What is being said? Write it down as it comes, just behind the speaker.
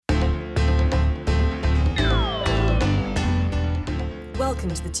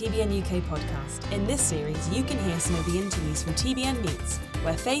Welcome to the TBN UK podcast. In this series, you can hear some of the interviews from TBN Meets,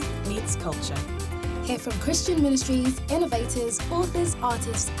 where faith meets culture. Hear from Christian ministries, innovators, authors,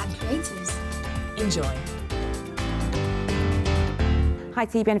 artists and creators. Enjoy. Hi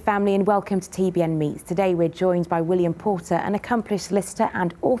TBN family and welcome to TBN Meets. Today we're joined by William Porter, an accomplished solicitor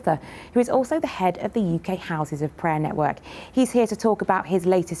and author who is also the head of the UK Houses of Prayer Network. He's here to talk about his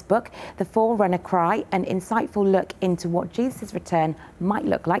latest book, The Forerunner Cry, an insightful look into what Jesus' return might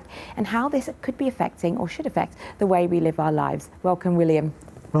look like and how this could be affecting or should affect the way we live our lives. Welcome, William.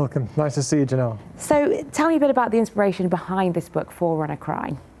 Welcome. Nice to see you, Janelle. So tell me a bit about the inspiration behind this book, Forerunner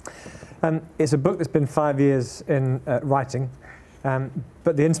Cry. It's a book that's been 5 years in writing.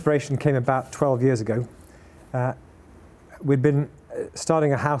 But the inspiration came about 12 years ago. We'd been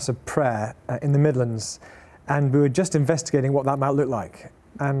starting a house of prayer in the Midlands, and we were just investigating what that might look like.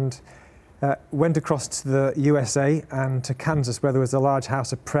 And went across to the USA and to Kansas, where there was a large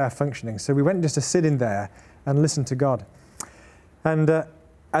house of prayer functioning. So we went just to sit in there and listen to God. And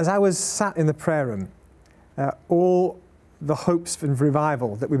as I was sat in the prayer room, all the hopes of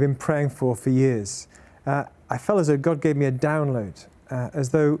revival that we've been praying for years, I felt as though God gave me a download, as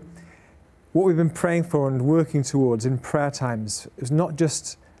though what we've been praying for and working towards in prayer times is not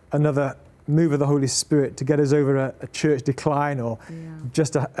just another move of the Holy Spirit to get us over a church decline or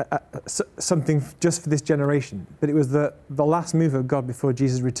just something just for this generation, but it was the last move of God before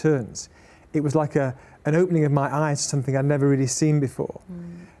Jesus returns. It was like an opening of my eyes to something I'd never really seen before.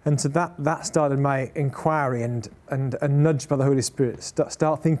 And so that started my inquiry and nudged by the Holy Spirit,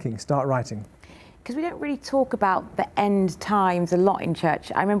 start thinking, start writing. Because we don't really talk about the end times a lot in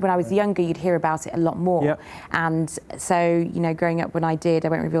church. I remember when I was younger, you'd hear about it a lot more. Yep. And so, growing up when I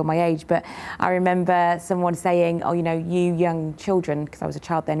won't reveal my age, but I remember someone saying, oh, you young children, because I was a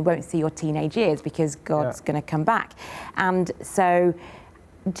child then, won't see your teenage years because God's going to come back. And so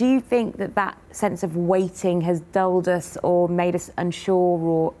do you think that sense of waiting has dulled us or made us unsure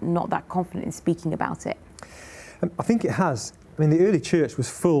or not that confident in speaking about it? I think it has. I mean, the early church was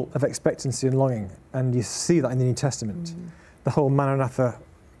full of expectancy and longing, and you see that in the New Testament. The whole Maranatha,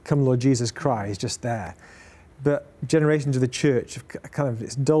 come Lord Jesus cry is just there. But generations of the church have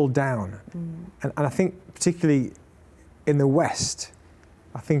it's dulled down. And I think particularly in the West,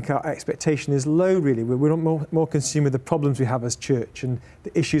 I think our expectation is low really. We're more consumed with the problems we have as church and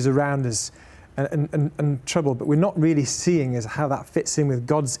the issues around us and trouble, but we're not really seeing as how that fits in with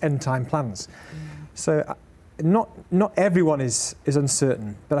God's end time plans. So not everyone is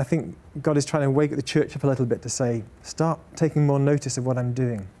uncertain, but I think God is trying to wake the church up a little bit to say, start taking more notice of what I'm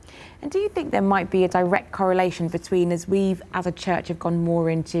doing. And do you think there might be a direct correlation between, as we've as a church have gone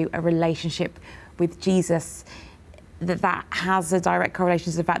more into a relationship with Jesus, that has a direct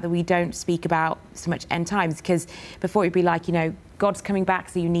correlation to the fact that we don't speak about so much end times? Because before it'd be like, God's coming back,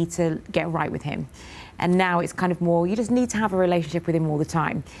 so you need to get right with him. And now it's kind of more, you just need to have a relationship with him all the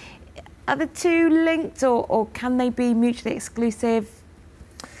time. Are the two linked or can they be mutually exclusive?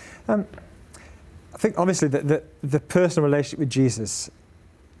 I think obviously that the personal relationship with Jesus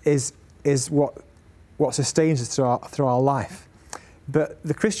is what sustains us through our life. But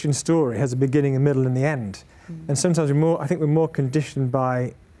the Christian story has a beginning, a middle and the end. And sometimes we're more conditioned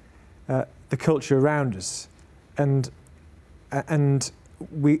by the culture around us. And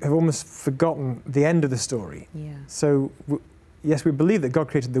we have almost forgotten the end of the story. Yeah. So yes, we believe that God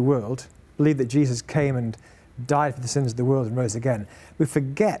created the world, believe that Jesus came and died for the sins of the world and rose again. We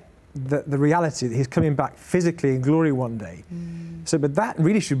forget the reality that he's coming back physically in glory one day. But that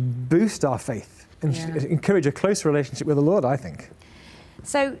really should boost our faith and encourage a closer relationship with the Lord, I think.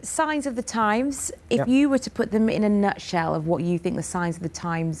 So signs of the times, if you were to put them in a nutshell of what you think the signs of the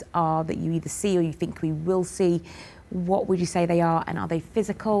times are that you either see or you think we will see, what would you say they are? And are they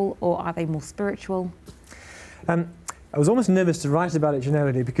physical or are they more spiritual? I was almost nervous to write about it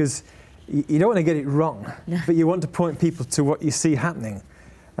generally because you don't want to get it wrong, but you want to point people to what you see happening.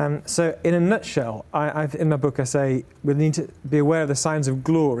 So in a nutshell, in my book I say we need to be aware of the signs of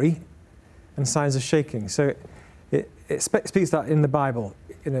glory and signs of shaking. So it speaks that in the Bible,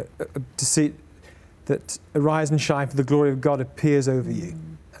 to see that arise and shine for the glory of God appears over you.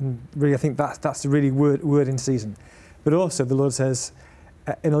 And really I think that's the really word in season. But also the Lord says,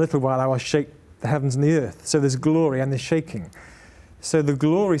 in a little while I will shake the heavens and the earth. So there's glory and there's shaking. So the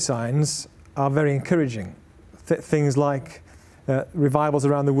glory signs are very encouraging. Things like revivals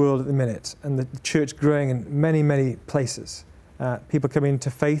around the world at the minute and the church growing in many, many places. People coming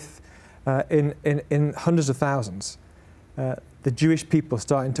to faith in hundreds of thousands. The Jewish people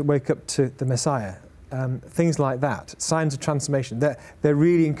starting to wake up to the Messiah. Things like that. Signs of transformation. They're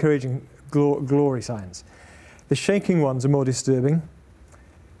really encouraging glory signs. The shaking ones are more disturbing.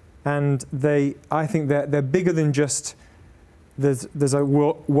 And I think they're bigger than just there's a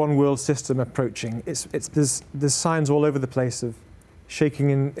one world system approaching. There's signs all over the place of shaking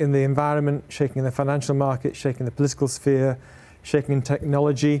in the environment, shaking in the financial market, shaking in the political sphere, shaking in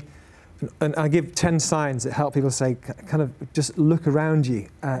technology. And I give 10 signs that help people say, kind of just look around you.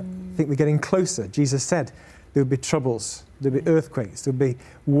 I think we're getting closer. Jesus said there will be troubles, there will be earthquakes, there will be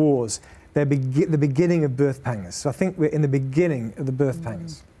wars. They're the beginning of birth pangs. So I think we're in the beginning of the birth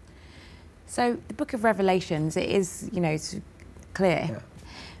pangs. So the book of Revelations, it is, it's clear. Yeah.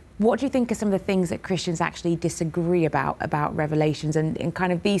 What do you think are some of the things that Christians actually disagree about Revelations and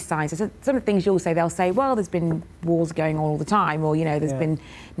kind of these signs? So some of the things they'll say, well, there's been wars going on all the time, or, there's been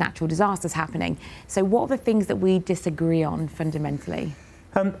natural disasters happening. So what are the things that we disagree on fundamentally?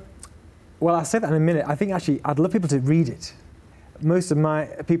 Well, I'll say that in a minute. I think actually I'd love people to read it. Most of my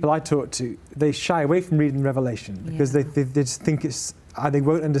people I talk to, they shy away from reading Revelation because they just think they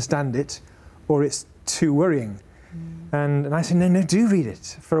won't understand it or it's too worrying. And I say, no, do read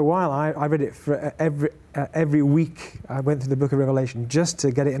it. For a while, I read it for every week. I went through the book of Revelation just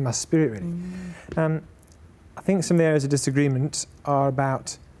to get it in my spirit, really. I think some of the areas of disagreement are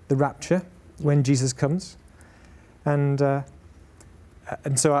about the rapture, when Jesus comes. And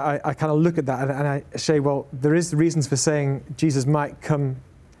so I kind of look at that and I say, well, there is reasons for saying Jesus might come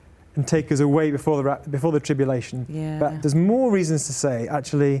and take us away before the tribulation. Yeah. But there's more reasons to say,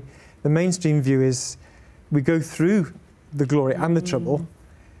 actually, the mainstream view is we go through the glory and the trouble,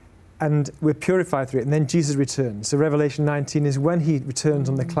 and we're purified through it, and then Jesus returns. So Revelation 19 is when he returns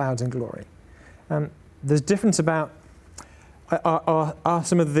on the clouds in glory. There's difference about are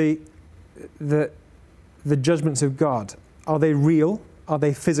some of the judgments of God, are they real? Are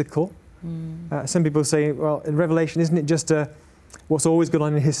they physical? Some people say, well, in Revelation, isn't it just what's always gone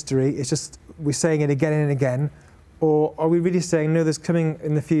on in history? It's just we're saying it again and again. Or are we really saying, no, there's coming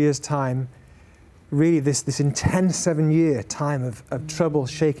in a few years' time, really this intense 7-year time of trouble,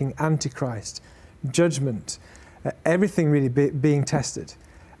 shaking, Antichrist, judgment, everything really being tested.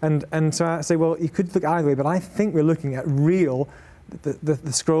 And so I say, well, you could look either way, but I think we're looking at real,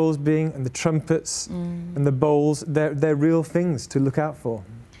 the scrolls being, and the trumpets, and the bowls, they're real things to look out for.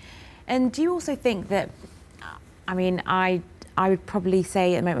 And do you also think that, I would probably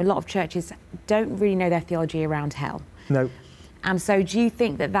say at the moment a lot of churches don't really know their theology around hell. No. And so do you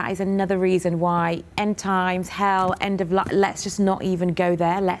think that is another reason why end times, hell, end of life, let's just not even go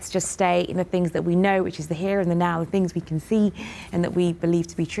there, let's just stay in the things that we know, which is the here and the now, the things we can see and that we believe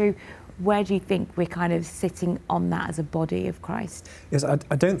to be true? Where do you think we're kind of sitting on that as a body of Christ? Yes, I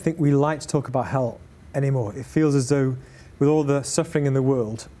don't think we like to talk about hell anymore. It feels as though with all the suffering in the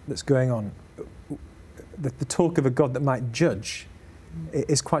world that's going on, the talk of a God that might judge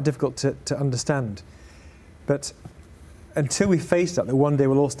is quite difficult to understand. But until we face that one day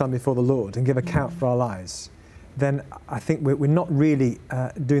we'll all stand before the Lord and give account for our lives, then I think we're not really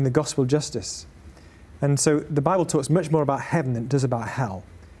doing the gospel justice. And so the Bible talks much more about heaven than it does about hell.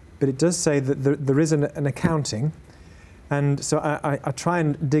 But it does say that there is an accounting. And so I try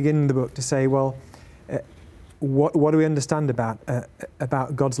and dig in the book to say, well, what do we understand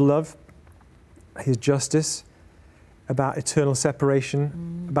about God's love, his justice, about eternal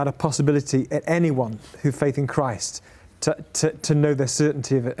separation, about a possibility at anyone who faith in Christ to know their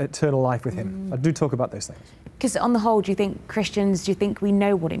certainty of eternal life with him. I do talk about those things. Because on the whole, do you think we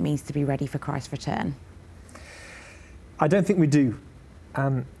know what it means to be ready for Christ's return? I don't think we do.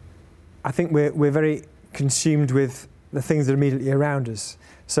 I think we're very consumed with the things that are immediately around us.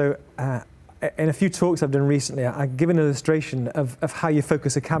 So in a few talks I've done recently, I give an illustration of how you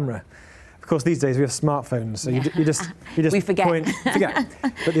focus a camera. Of course, these days we have smartphones, so you just we forget. forget.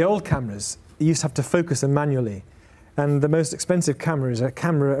 But the old cameras, you used to have to focus them manually. And the most expensive camera is a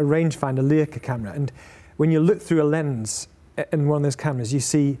rangefinder Leica camera. And when you look through a lens in one of those cameras, you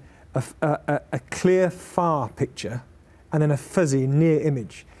see a clear far picture and then a fuzzy near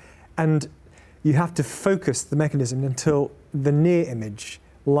image. And you have to focus the mechanism until the near image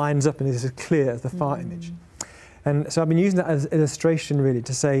lines up and is as clear as the far image. And so I've been using that as illustration really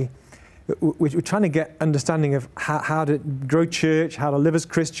to say, we're trying to get understanding of how to grow church, how to live as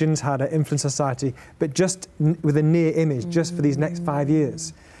Christians, how to influence society, but just with a near image, just for these next 5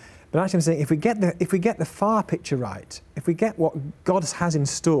 years. But actually I'm saying if we get the far picture right, if we get what God has in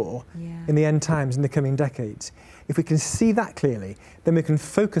store in the end times, in the coming decades, if we can see that clearly, then we can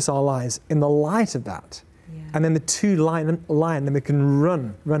focus our lives in the light of that. And then the two line, then we can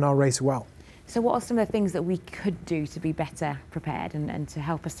run our race well. So what are some of the things that we could do to be better prepared and to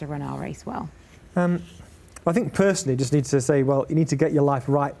help us to run our race well? I think personally just need to say, well, you need to get your life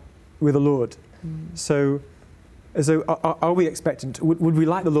right with the Lord. So As though, are we expectant? Would we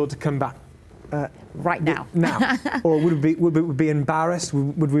like the Lord to come back? Right now. Now. Or would we be embarrassed?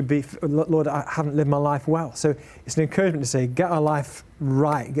 Would we be, Lord, I haven't lived my life well? So it's an encouragement to say, get our life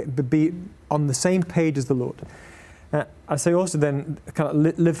right, be on the same page as the Lord. I say also then, kind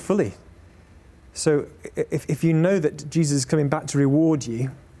of live fully. So if you know that Jesus is coming back to reward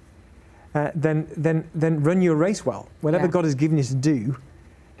you, then run your race well. Whatever God has given you to do,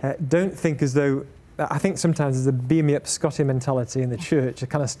 don't think as though, I think sometimes there's a beam me up Scotty mentality in the church, a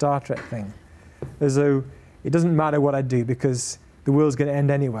kind of Star Trek thing, as though it doesn't matter what I do because the world's going to end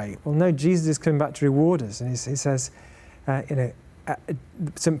anyway. Well, no, Jesus is coming back to reward us, and he says,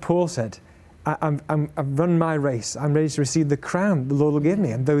 St. Paul said, I've run my race. I'm ready to receive the crown the Lord will give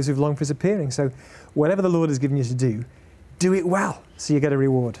me, and those who've longed for his appearing. So, whatever the Lord has given you to do it well, so you get a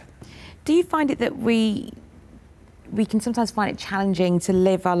reward. Do you find it that we can sometimes find it challenging to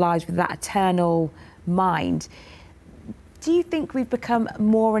live our lives with that eternal mind? Do you think we've become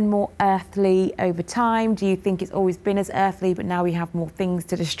more and more earthly over time? Do you think it's always been as earthly, but now we have more things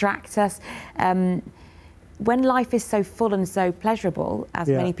to distract us? When life is so full and so pleasurable, as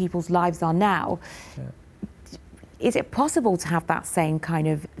many people's lives are now, is it possible to have that same kind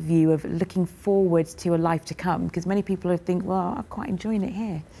of view of looking forward to a life to come? Because many people think, well, I'm quite enjoying it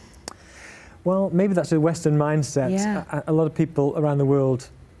here. Well, maybe that's a Western mindset. Yeah. A lot of people around the world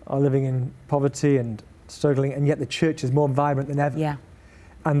are living in poverty and struggling, and yet the church is more vibrant than ever. Yeah.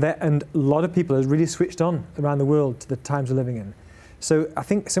 And a lot of people are really switched on around the world to the times we're living in. So I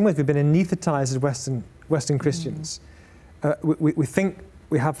think in some ways we've been anaesthetised as Western Christians. We think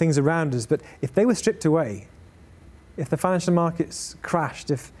we have things around us, but if they were stripped away, if the financial markets crashed,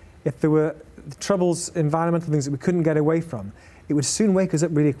 if there were troubles, environmental things that we couldn't get away from, it would soon wake us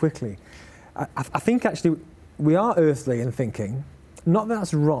up really quickly. I think actually we are earthly in thinking, not that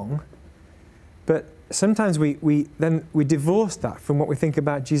that's wrong, but sometimes we divorce that from what we think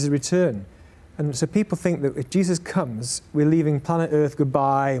about Jesus' return. And so people think that if Jesus comes, we're leaving planet Earth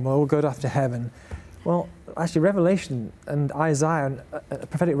goodbye and we'll all go off to heaven. Well, actually Revelation and Isaiah and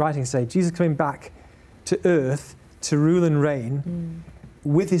prophetic writings say Jesus coming back to earth to rule and reign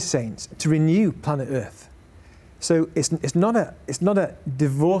with his saints, to renew planet Earth. So it's not a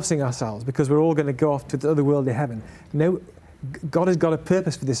divorcing ourselves because we're all going to go off to the otherworldly heaven. No, God has got a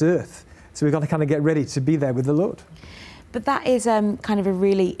purpose for this earth. So we've got to kind of get ready to be there with the Lord. But that is kind of a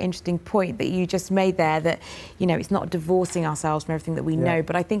really interesting point that you just made there, that, you know, it's not divorcing ourselves from everything that we know,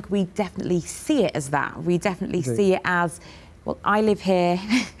 but I think we definitely see it as that. We definitely see it as, well, I live here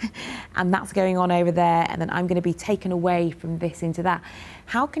and that's going on over there, and then I'm going to be taken away from this into that.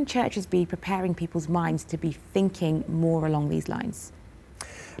 How can churches be preparing people's minds to be thinking more along these lines?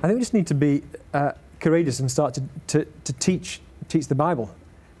 I think we just need to be courageous and start to teach the Bible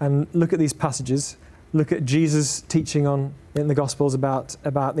and look at these passages. Look at Jesus' teaching in the Gospels about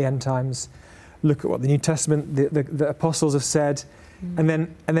the end times. Look at what the New Testament, the apostles have said, and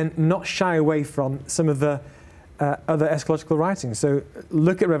then not shy away from some of the other eschatological writings. So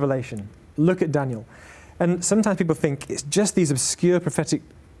look at Revelation, look at Daniel. And sometimes people think it's just these obscure prophetic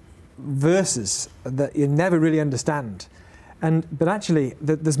verses that you never really understand. But actually,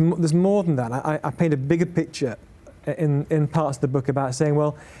 there's more than that. I paint a bigger picture in parts of the book about saying,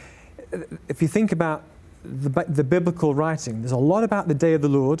 well, if you think about the biblical writing, there's a lot about the day of the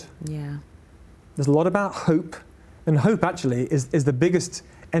Lord. Yeah. There's a lot about hope, and hope actually is the biggest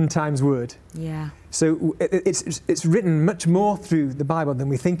end times word. Yeah. So it's written much more through the Bible than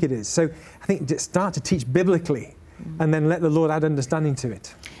we think it is. So I think just start to teach biblically, and then let the Lord add understanding to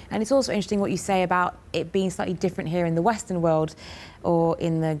it. And it's also interesting what you say about it being slightly different here in the Western world or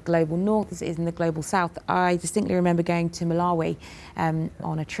in the global north as it is in the global south. I distinctly remember going to Malawi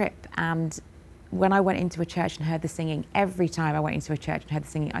on a trip, and when I went into a church and heard the singing, every time I went into a church and heard the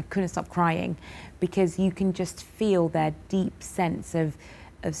singing, I couldn't stop crying, because you can just feel their deep sense of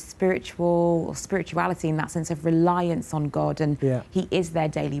spirituality, in that sense of reliance on God, and He is their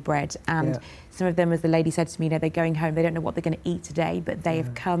daily bread. And some of them, as the lady said to me, you know, they're going home, they don't know what they're going to eat today, but they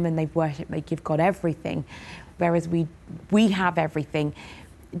have come and they've worshipped, they give God everything, whereas we have everything.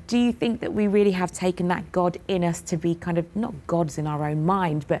 Do you think that we really have taken that God in us to be kind of not gods in our own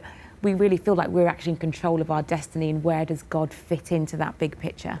mind, but we really feel like we're actually in control of our destiny, and where does God fit into that big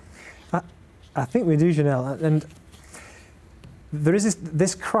picture? I think we do, Janelle, and there is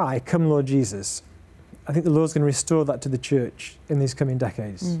this cry, "Come, Lord Jesus." I think the Lord's going to restore that to the church in these coming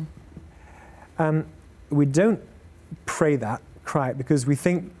decades. We don't pray that, cry it, because we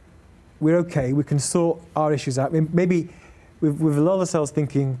think we're okay, we can sort our issues out. Maybe we've lulled ourselves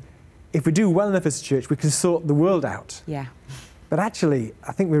thinking, if we do well enough as a church, we can sort the world out. Yeah. But actually,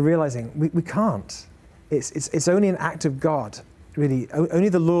 I think we're realising we can't. It's only an act of God, really, only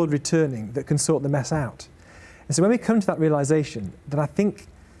the Lord returning that can sort the mess out. And so when we come to that realization, then I think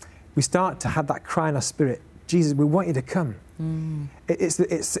we start to have that cry in our spirit, Jesus, we want you to come.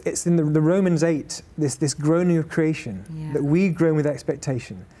 It's in the Romans 8, this groaning of creation, that we groan with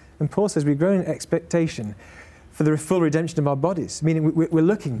expectation. And Paul says we groan in expectation for the full redemption of our bodies, meaning we're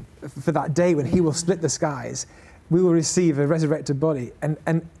looking for that day when he will split the skies, we will receive a resurrected body,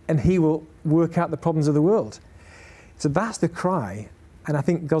 and he will work out the problems of the world. So that's the cry, and I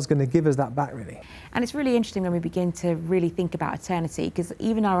think God's going to give us that back, really. And it's really interesting when we begin to really think about eternity, because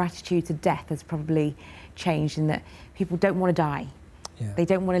even our attitude to death has probably changed in that people don't want to die. Yeah. They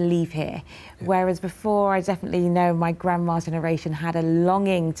don't want to leave here. Yeah. Whereas before, I definitely know my grandma's generation had a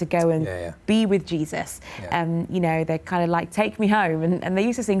longing to go and be with Jesus. You know, they're kind of like, take me home. And they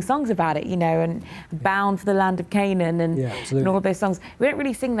used to sing songs about it, you know, and bound for the land of Canaan and all those songs. We don't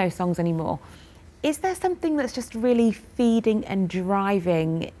really sing those songs anymore. Is there something that's just really feeding and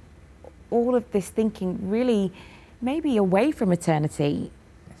driving all of this thinking really maybe away from eternity?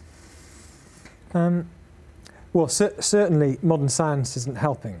 Well, certainly modern science isn't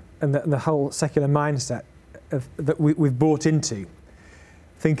helping, and the whole secular mindset that we've bought into,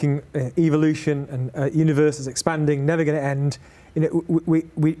 thinking evolution and universe is expanding, never going to end. You know,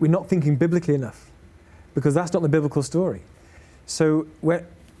 we're not thinking biblically enough, because that's not the biblical story. So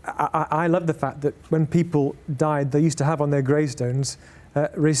I love the fact that when people died, they used to have on their gravestones,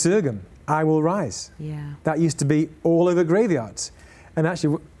 resurgam, I will rise. Yeah. That used to be all over graveyards. And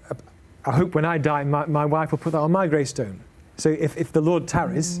actually, I hope when I die, my wife will put that on my gravestone. So if the Lord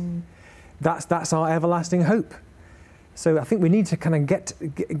tarries, that's our everlasting hope. So I think we need to kind of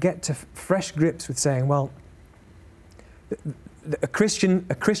get to fresh grips with saying, well, a Christian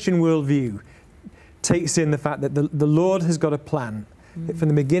worldview takes in the fact that the Lord has got a plan from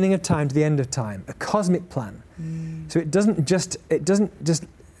the beginning of time to the end of time, a cosmic plan. So it doesn't just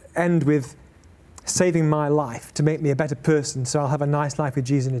end with saving my life to make me a better person so I'll have a nice life with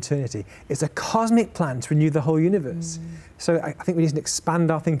Jesus in eternity. It's a cosmic plan to renew the whole universe. So I think we need to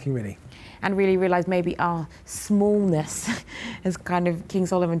expand our thinking, really. And really realise maybe our smallness, as kind of King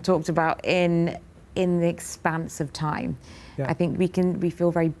Solomon talked about, in the expanse of time. Yeah. I think we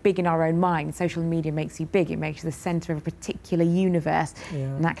feel very big in our own mind. Social media makes you big. It makes you the centre of a particular universe. Yeah.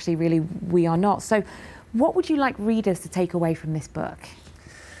 And actually, really, we are not. So what would you like readers to take away from this book?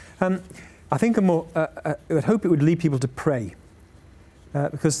 I think I would hope it would lead people to pray,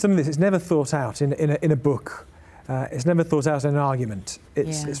 because some of this is never thought out in a book. It's never thought out in an argument.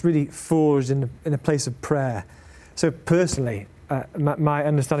 It's really forged in a place of prayer. So personally, my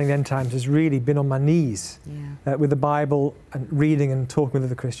understanding of the end times has really been on my knees with the Bible and reading and talking with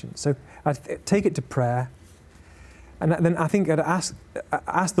other Christians. So I'd take it to prayer, and then I think I'd ask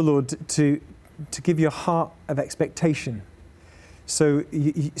the Lord to give you a heart of expectation. So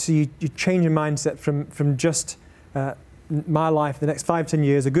you change your mindset from just my life, the next 5-10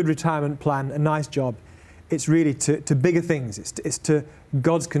 years, a good retirement plan, a nice job. It's really to bigger things. It's to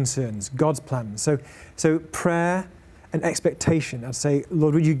God's concerns, God's plans. So prayer and expectation. I'd say,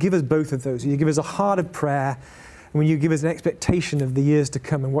 Lord, would you give us both of those? Would you give us a heart of prayer, and would you give us an expectation of the years to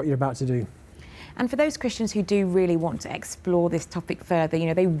come and what you're about to do? And for those Christians who do really want to explore this topic further, you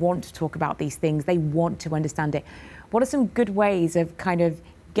know, they want to talk about these things, they want to understand it. What are some good ways of kind of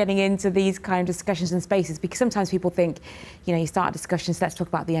getting into these kind of discussions and spaces? Because sometimes people think, you know, you start discussions, let's talk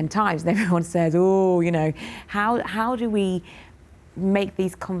about the end times, and everyone says, oh, you know, how do we make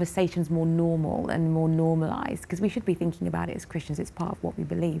these conversations more normal and more normalised? Because we should be thinking about it as Christians. It's part of what we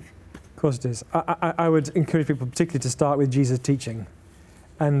believe. Of course it is. I would encourage people particularly to start with Jesus' teaching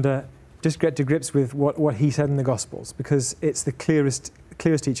and just get to grips with what he said in the Gospels, because it's the clearest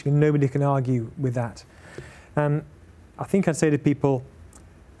teaching and nobody can argue with that. I think I'd say to people,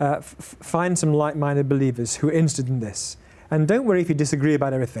 find some like-minded believers who are interested in this. And don't worry if you disagree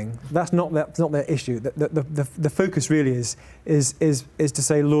about everything. That's not their issue. The focus really is to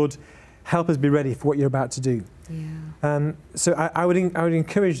say, Lord, help us be ready for what you're about to do. Yeah. So I would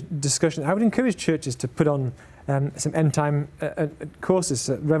encourage discussion. I would encourage churches to put on some end time courses,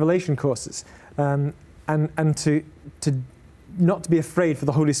 revelation courses, and to not to be afraid for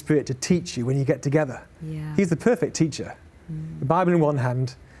the Holy Spirit to teach you when you get together. Yeah. He's the perfect teacher. The Bible in one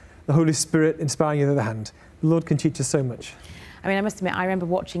hand, the Holy Spirit inspiring you in the other hand. The Lord can teach us so much. I mean, I must admit, I remember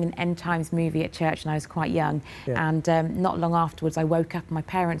watching an end times movie at church when I was quite young, and not long afterwards I woke up and my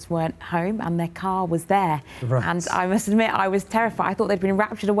parents weren't home and their car was there. Right. And I must admit, I was terrified. I thought they'd been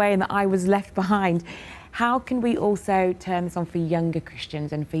raptured away and that I was left behind. How can we also turn this on for younger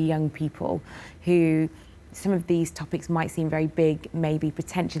Christians and for young people who some of these topics might seem very big, maybe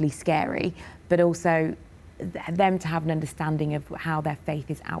potentially scary, but also them to have an understanding of how their faith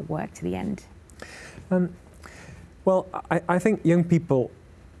is outworked to the end? Well, I think young people,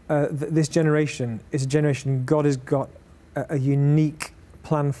 this generation is a generation God has got a unique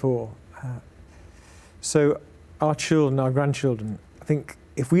plan for. So our children, our grandchildren, I think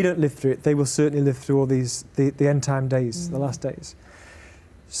if we don't live through it, they will certainly live through all these, the end time days, the last days.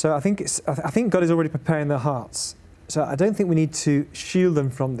 So I think God is already preparing their hearts. So I don't think we need to shield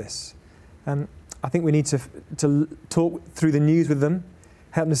them from this. I think we need to talk through the news with them,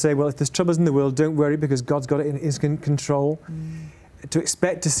 help them to say, well, if there's troubles in the world, don't worry because God's got it in his control. To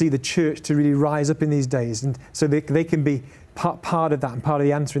expect to see the church to really rise up in these days, and so they can be part of that and part of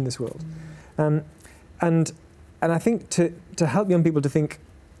the answer in this world. And I think to help young people to think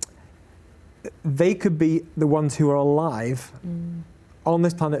they could be the ones who are alive on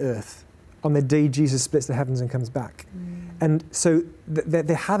this planet Earth on the day Jesus splits the heavens and comes back. And so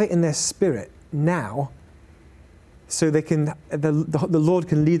they have it in their spirit now, so they can the Lord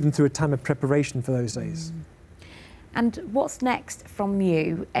can lead them through a time of preparation for those days. And what's next from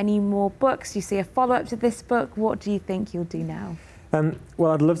you? Any more books? Do you see a follow-up to this book? What do you think you'll do now?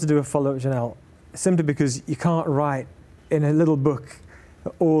 Well, I'd love to do a follow-up, Janelle, simply because you can't write in a little book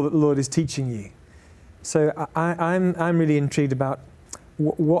all that the Lord is teaching you. So I'm really intrigued about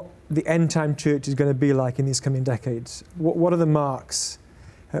what the end-time church is going to be like in these coming decades. What are the marks?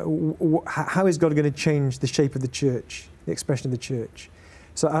 How is God going to change the shape of the church, the expression of the church?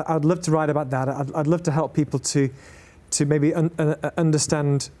 So I'd love to write about that. I'd love to help people to maybe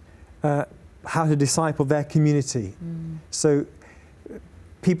understand how to disciple their community. So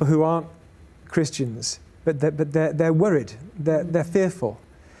people who aren't Christians, but they're worried, they're fearful.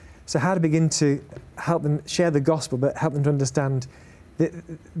 So how to begin to help them share the gospel, but help them to understand that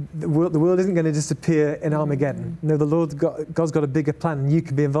the world isn't going to disappear in Armageddon. No, God's got a bigger plan, and you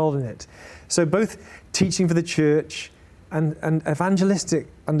can be involved in it. So both teaching for the church and evangelistic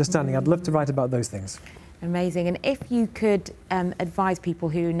understanding. I'd love to write about those things. Amazing. And if you could advise people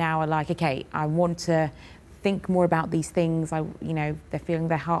who now are like, okay, I want to think more about these things, they're feeling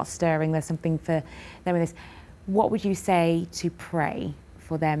their heart stirring, there's something for them in this, what would you say to pray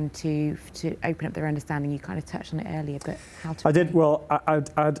for them to open up their understanding? You kind of touched on it earlier, but how to pray? Did. Well,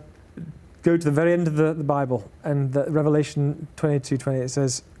 I'd go to the very end of the Bible, and the Revelation 22:20, it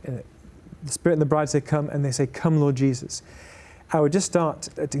says, the Spirit and the bride say, come, and they say, come, Lord Jesus. I would just start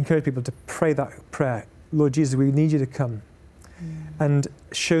to encourage people to pray that prayer. Lord Jesus, we need you to come and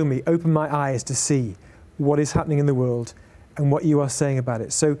show me, open my eyes to see what is happening in the world and what you are saying about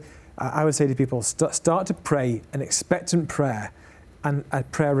it. So I would say to people, start to pray an expectant prayer and a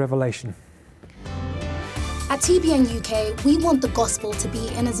prayer revelation. At TBN UK, we want the gospel to be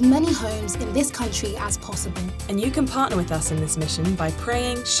in as many homes in this country as possible. And you can partner with us in this mission by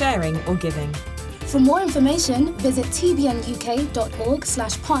praying, sharing or giving. For more information, visit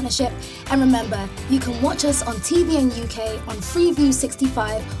tbnuk.org/partnership. And remember, you can watch us on TBN UK on Freeview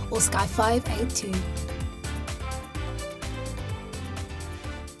 65 or Sky 582.